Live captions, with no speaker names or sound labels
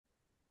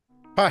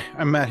Hi,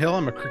 I'm Matt Hill.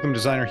 I'm a curriculum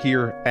designer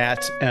here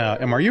at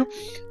MRU.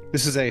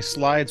 This is a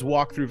slides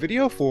walkthrough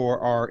video for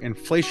our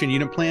inflation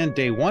unit plan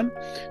day one.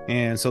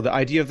 And so the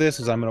idea of this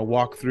is I'm going to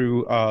walk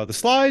through the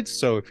slides.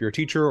 So if you're a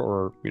teacher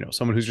or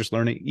someone who's just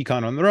learning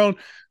econ on their own,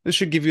 this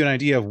should give you an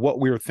idea of what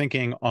we were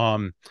thinking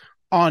on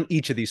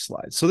each of these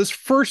slides. So this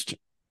first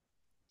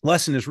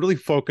lesson is really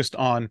focused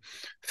on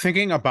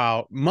thinking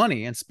about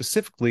money and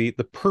specifically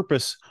the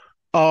purpose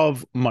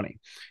of money.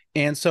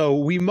 And so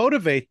we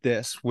motivate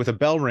this with a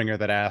bell ringer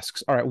that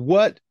asks, all right,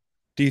 what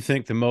do you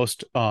think the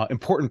most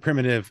important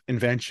primitive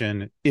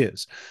invention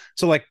is?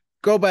 So like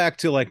go back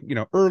to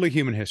early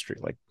human history,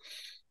 like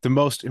the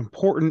most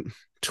important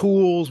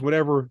tools,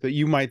 whatever that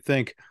you might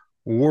think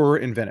were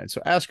invented.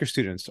 So ask your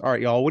students, all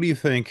right, y'all, what do you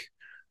think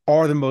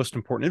are the most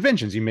important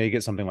inventions? You may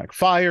get something like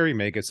fire, you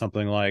may get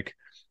something like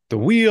the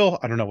wheel,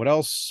 I don't know what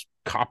else,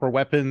 copper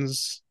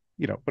weapons,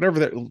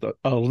 whatever,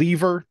 a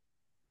lever.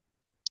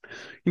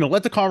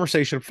 Let the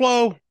conversation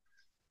flow.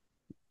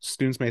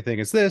 Students may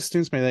think it's this,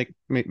 students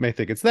may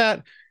think it's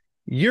that.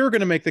 You're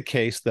going to make the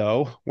case,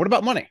 though, what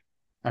about money?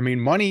 I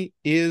mean, money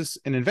is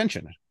an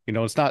invention.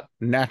 It's not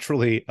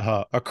naturally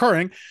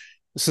occurring.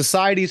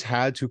 Societies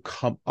had to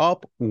come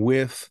up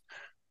with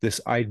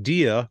this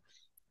idea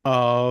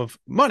of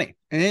money.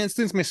 And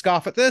students may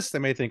scoff at this. They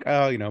may think,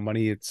 oh,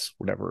 money, it's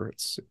whatever.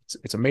 It's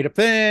a made-up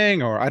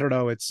thing, or I don't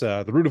know, it's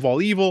the root of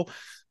all evil,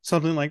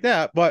 something like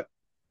that. But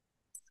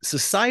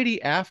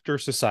society after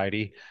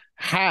society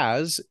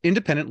has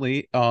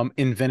independently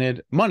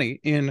invented money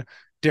in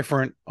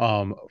different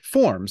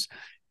forms.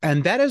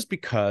 And that is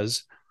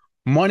because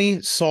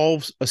money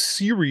solves a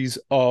series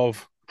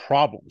of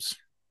problems,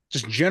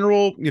 just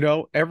general,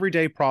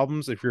 everyday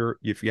problems. If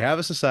you have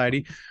a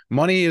society,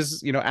 money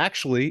is,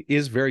 actually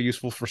is very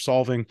useful for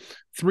solving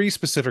three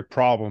specific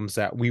problems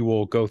that we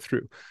will go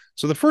through.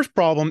 So the first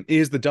problem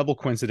is the double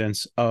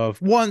coincidence of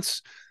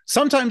once.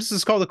 Sometimes this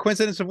is called the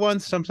coincidence of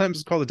once. Sometimes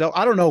it's called the double.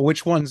 I don't know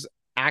which one's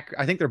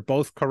I think they're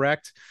both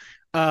correct.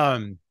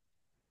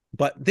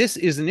 But this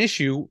is an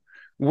issue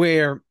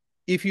where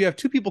if you have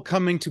two people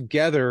coming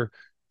together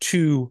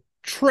to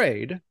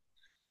trade,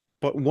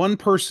 but one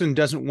person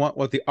doesn't want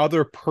what the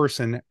other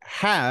person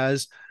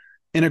has,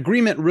 an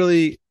agreement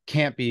really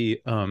can't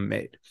be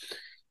made.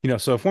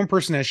 So if one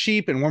person has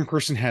sheep and one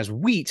person has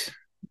wheat,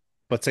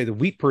 but say the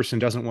wheat person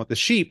doesn't want the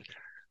sheep,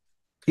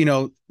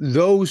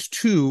 those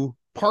two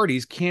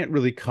parties can't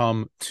really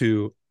come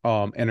to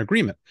an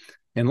agreement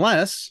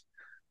unless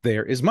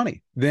there is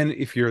money. Then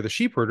if you're the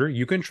sheep herder,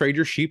 you can trade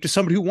your sheep to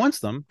somebody who wants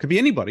them, could be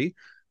anybody,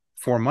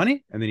 for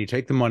money, and then you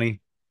take the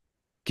money,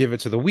 give it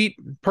to the wheat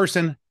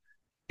person,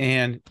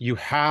 and you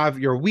have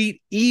your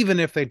wheat even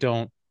if they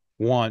don't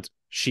want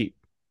sheep.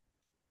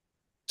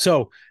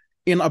 So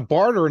in a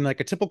barter, in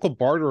like a typical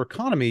barter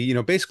economy,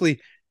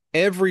 basically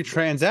every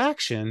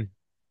transaction,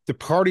 the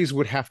parties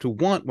would have to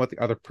want what the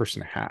other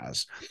person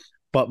has.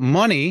 But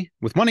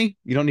with money,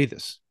 you don't need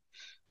this.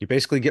 You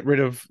basically get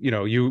rid of,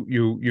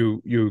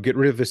 you get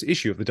rid of this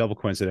issue of the double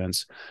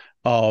coincidence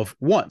of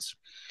once.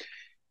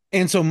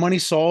 And so money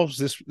solves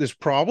this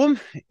problem,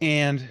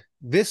 and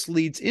this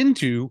leads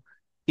into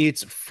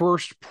its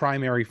first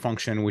primary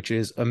function, which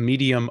is a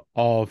medium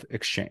of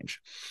exchange.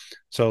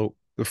 So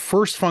the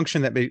first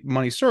function that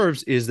money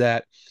serves is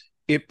that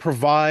it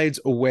provides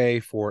a way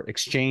for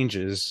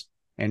exchanges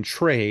and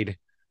trade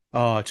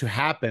to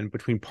happen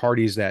between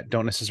parties that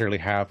don't necessarily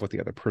have what the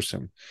other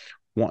person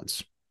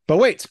wants. But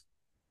wait,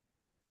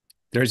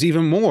 there's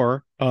even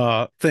more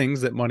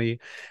things that money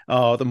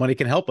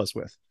can help us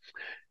with.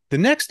 The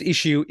next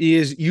issue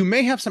is you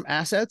may have some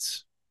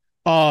assets,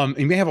 you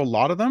may have a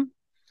lot of them,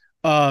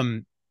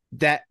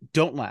 that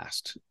don't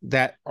last,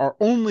 that are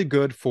only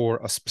good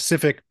for a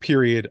specific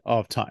period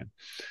of time.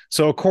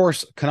 So, of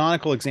course,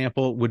 canonical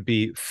example would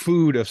be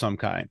food of some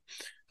kind,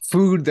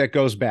 food that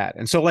goes bad.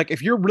 And so, like,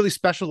 if you're really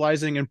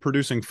specializing in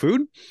producing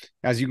food,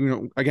 as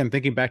again,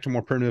 thinking back to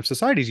more primitive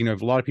societies, you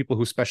have a lot of people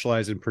who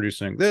specialize in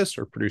producing this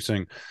or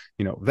producing,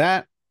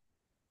 that.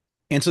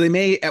 And so they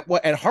may,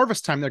 at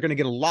harvest time, they're going to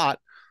get a lot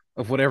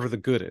of whatever the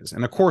good is.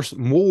 And of course,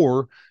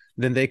 more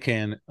than they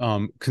can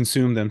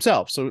consume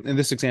themselves. So in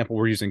this example,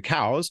 we're using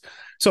cows.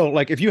 So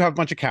like if you have a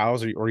bunch of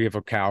cows or you have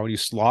a cow and you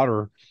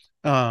slaughter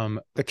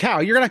the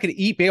cow, you're not going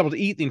to be able to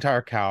eat the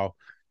entire cow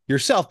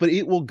yourself, but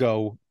it will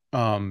go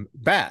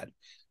bad.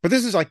 But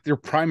this is like your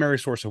primary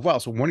source of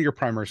wealth. So one of your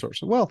primary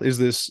sources of wealth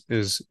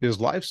is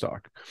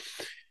livestock.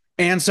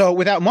 And so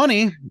without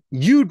money,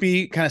 you'd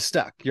be kind of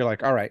stuck. You're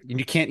like, all right,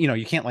 you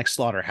can't like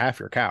slaughter half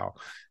your cow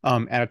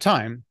at a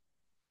time.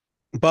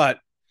 But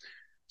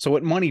so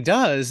what money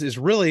does is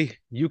really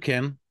you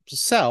can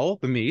sell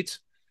the meat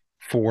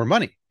for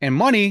money, and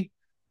money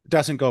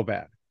doesn't go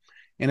bad.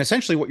 And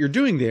essentially what you're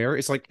doing there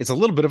is like, it's a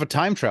little bit of a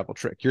time travel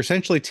trick. You're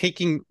essentially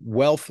taking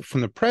wealth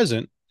from the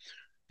present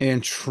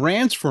and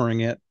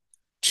transferring it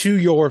to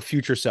your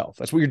future self.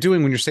 That's what you're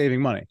doing when you're saving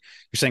money.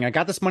 You're saying, I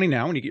got this money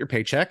now. When you get your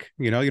paycheck,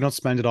 you don't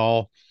spend it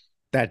all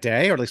that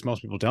day, or at least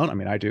most people don't. I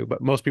mean, I do,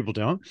 but most people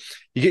don't.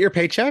 You get your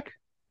paycheck.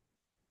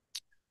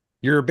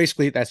 You're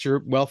basically, that's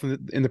your wealth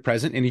in the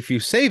present. And if you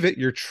save it,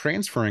 you're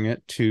transferring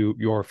it to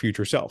your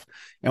future self.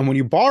 And when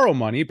you borrow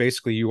money,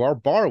 basically you are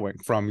borrowing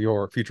from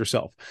your future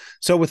self.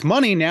 So with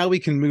money, now we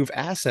can move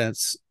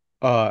assets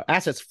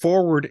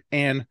forward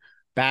and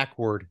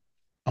backward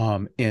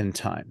in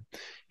time.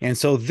 And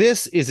so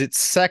this is its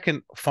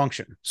second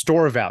function,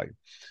 store of value.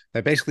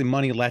 That basically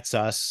money lets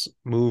us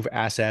move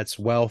assets,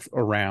 wealth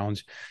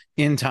around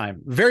in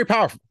time. Very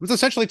powerful. It's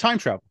essentially time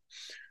travel.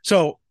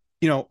 So,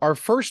 our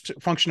first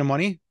function of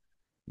money,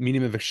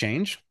 medium of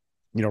exchange,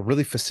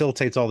 really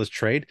facilitates all this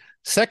trade.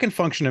 Second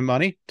function of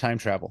money, time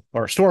travel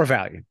or store of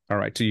value. All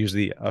right, to use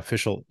the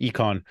official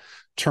econ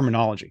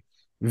terminology.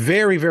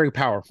 Very, very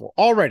powerful.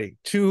 Already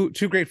two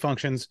great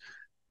functions,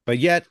 but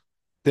yet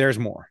there's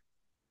more.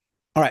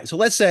 All right, so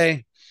let's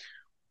say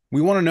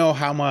we want to know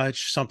how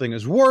much something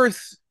is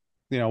worth.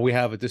 We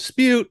have a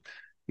dispute.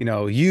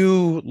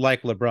 You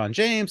like LeBron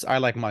James. I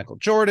like Michael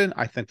Jordan.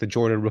 I think the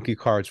Jordan rookie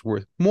card's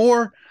worth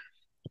more.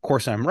 Of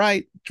course, I'm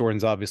right.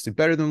 Jordan's obviously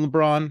better than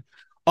LeBron.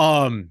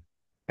 And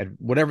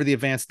whatever the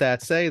advanced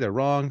stats say, they're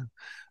wrong.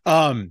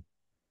 So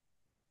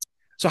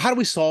how do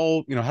we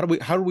solve, how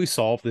do we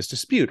solve this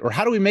dispute? Or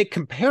how do we make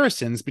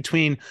comparisons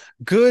between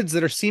goods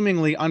that are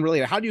seemingly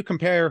unrelated? How do you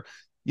compare,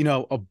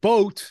 a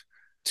boat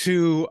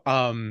to,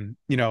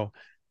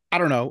 I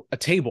don't know, a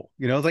table?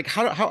 Like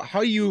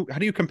how do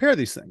you compare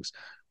these things?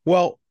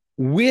 Well,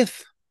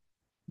 with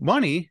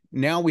money,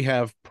 now we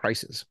have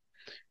prices.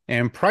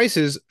 And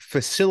prices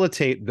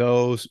facilitate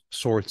those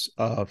sorts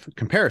of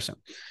comparison.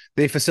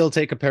 They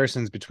facilitate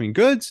comparisons between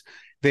goods.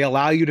 They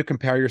allow you to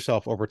compare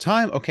yourself over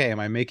time. Okay,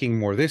 am I making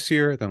more this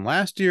year than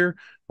last year?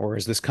 Or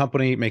is this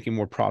company making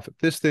more profit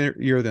this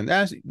year than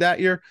that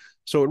year?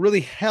 So it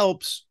really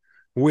helps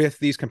with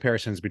these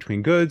comparisons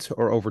between goods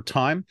or over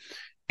time.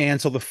 And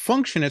so the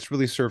function it's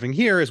really serving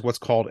here is what's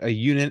called a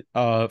unit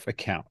of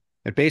account.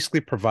 It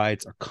basically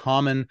provides a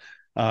common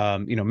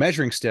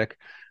measuring stick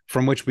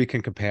from which we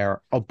can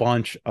compare a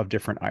bunch of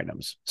different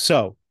items.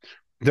 So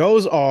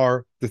those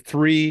are the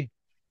three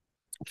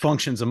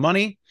functions of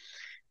money.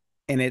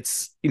 And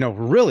it's,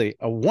 really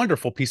a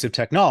wonderful piece of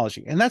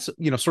technology. And that's,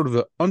 sort of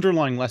the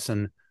underlying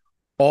lesson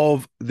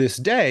of this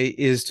day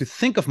is to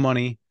think of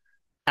money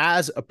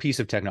as a piece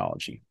of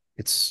technology.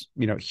 It's,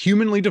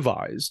 humanly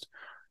devised,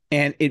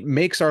 and it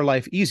makes our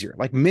life easier.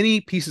 Like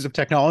many pieces of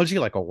technology,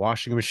 like a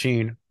washing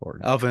machine or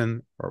an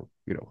oven or,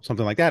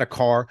 something like that, a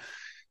car,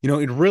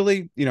 it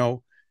really,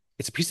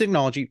 it's a piece of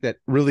technology that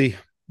really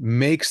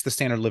makes the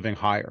standard of living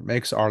higher,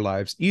 makes our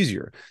lives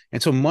easier.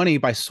 And so money,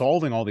 by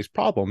solving all these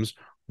problems,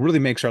 really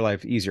makes our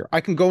life easier.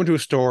 I can go into a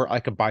store, I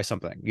could buy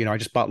something. I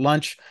just bought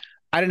lunch.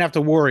 I didn't have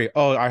to worry,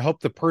 oh, I hope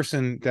the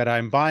person that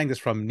I'm buying this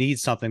from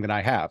needs something that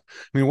I have.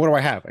 I mean, what do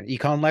I have? An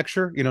econ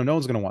lecture? No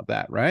one's going to want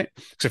that, right?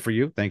 Except for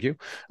you. Thank you.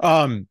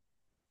 But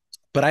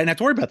I didn't have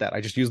to worry about that.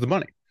 I just used the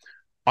money.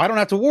 I don't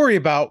have to worry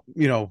about,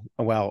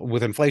 well,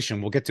 with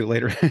inflation, we'll get to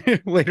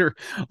later,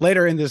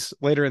 later in this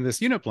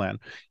unit plan,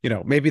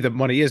 maybe the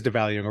money is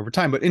devaluing over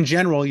time, but in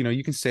general,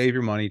 you can save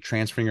your money,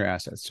 transferring your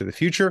assets to the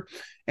future.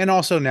 And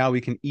also now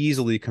we can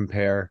easily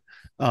compare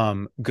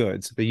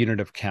goods, the unit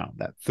of account,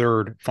 that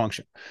third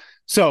function.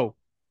 So,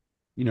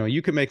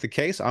 you can make the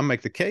case, I'll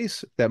make the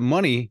case that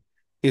money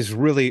is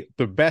really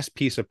the best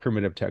piece of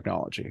primitive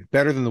technology,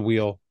 better than the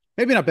wheel,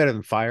 maybe not better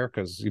than fire,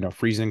 because,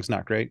 freezing's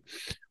not great,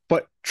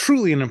 but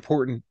truly an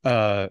important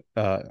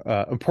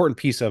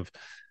piece of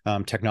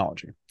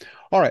technology.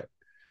 All right,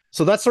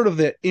 so that's sort of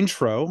the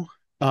intro,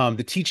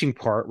 the teaching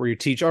part where you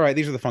teach, all right,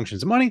 these are the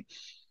functions of money.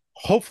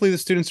 Hopefully the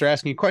students are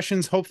asking you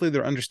questions. Hopefully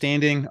they're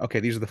understanding, okay,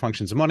 these are the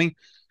functions of money.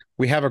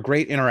 We have a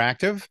great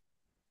interactive,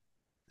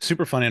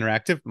 super fun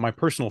interactive, my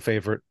personal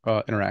favorite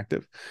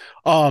interactive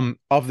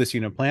of this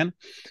unit plan.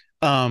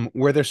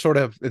 Where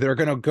they're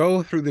going to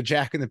go through the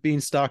Jack and the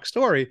Beanstalk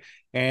story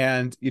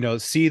and,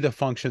 see the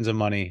functions of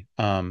money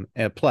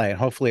at play. And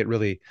hopefully it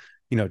really,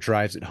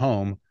 drives it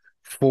home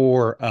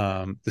for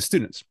the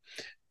students.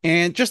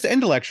 And just to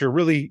end the lecture,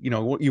 really,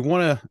 you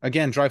want to,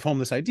 again, drive home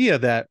this idea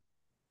that,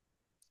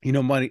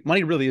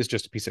 money really is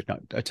just a piece of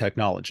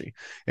technology.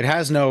 It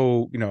has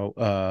no,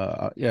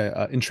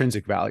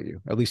 intrinsic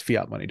value. At least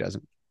fiat money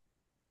doesn't.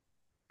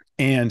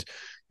 And,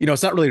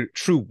 it's not really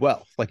true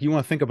wealth. Like you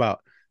want to think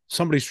about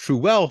somebody's true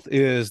wealth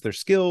is their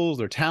skills,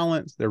 their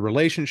talents, their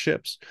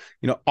relationships.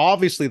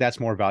 Obviously that's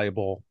more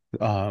valuable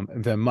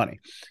than money.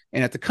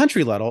 And at the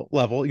country level,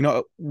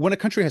 when a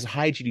country has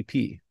high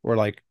GDP or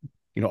like,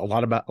 a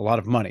lot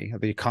of money,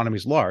 the economy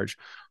is large,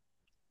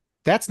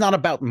 that's not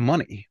about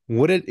money.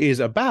 What it is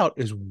about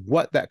is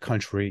what that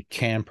country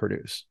can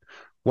produce,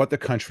 what the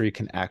country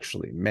can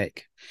actually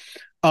make.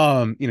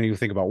 You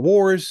think about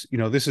wars,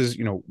 this is,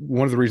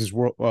 one of the reasons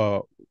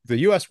the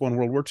US won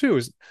World War II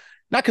is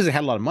not because it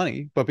had a lot of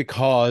money, but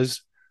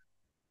because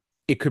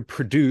it could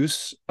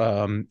produce,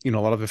 a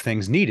lot of the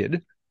things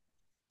needed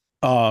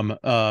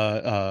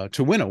to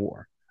win a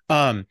war.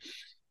 And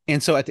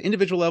so at the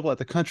individual level, at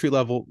the country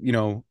level,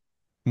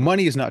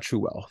 money is not true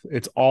wealth.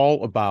 It's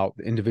all about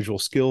the individual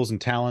skills and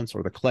talents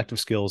or the collective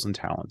skills and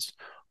talents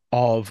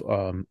of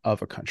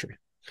a country.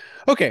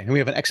 Okay, and we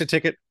have an exit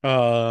ticket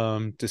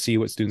to see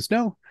what students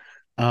know.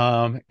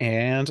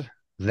 And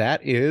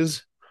that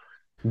is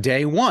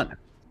day one.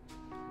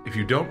 If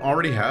you don't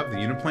already have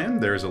the unit plan,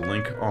 there's a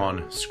link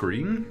on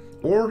screen.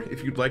 Or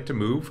if you'd like to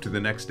move to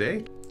the next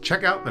day,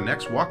 check out the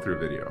next walkthrough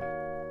video.